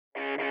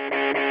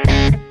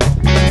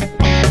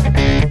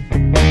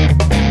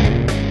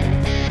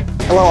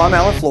Hello, I'm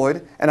Allan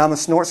Floyd, and I'm a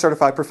Snort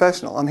Certified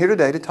Professional. I'm here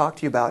today to talk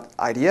to you about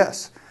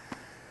IDS.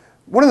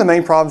 One of the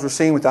main problems we're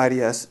seeing with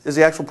IDS is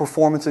the actual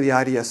performance of the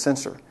IDS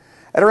sensor.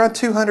 At around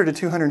 200 to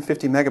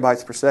 250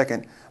 megabytes per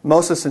second,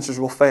 most of the sensors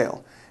will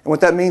fail. And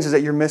what that means is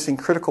that you're missing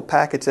critical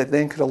packets that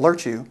then could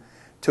alert you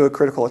to a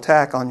critical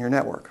attack on your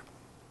network.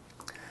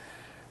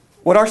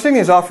 What Rsignia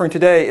is offering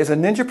today is a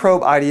Ninja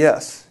Probe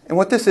IDS. And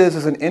what this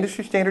is an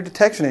industry standard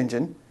detection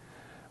engine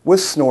with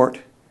Snort,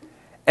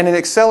 and it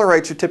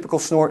accelerates your typical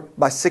Snort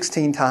by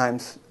 16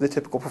 times the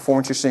typical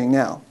performance you're seeing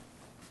now.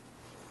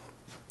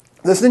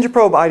 This Ninja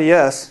Probe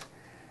IDS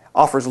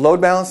offers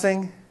load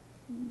balancing,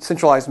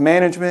 centralized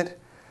management,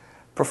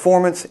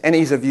 performance, and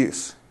ease of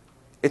use.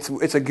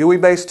 It's a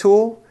GUI-based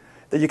tool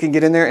that you can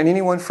get in there, and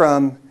anyone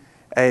from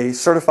a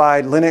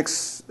certified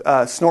Linux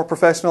Snort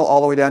professional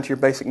all the way down to your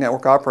basic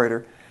network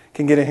operator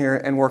can get in here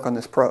and work on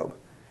this probe.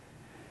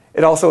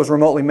 It also is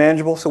remotely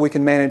manageable, so we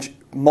can manage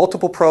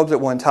multiple probes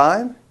at one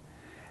time.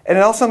 And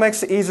it also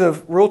makes the ease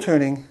of rule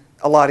tuning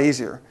a lot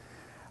easier.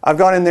 I've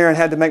gone in there and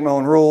had to make my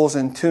own rules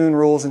and tune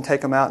rules and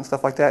take them out and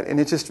stuff like that, and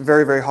it's just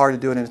very, very hard to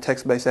do it in a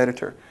text-based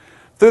editor.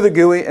 Through the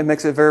GUI, it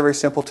makes it very, very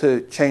simple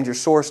to change your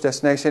source,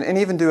 destination, and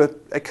even do a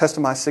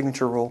customized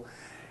signature rule.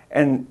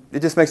 And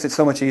it just makes it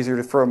so much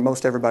easier for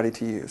most everybody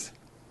to use.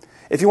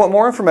 If you want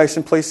more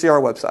information, please see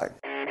our website.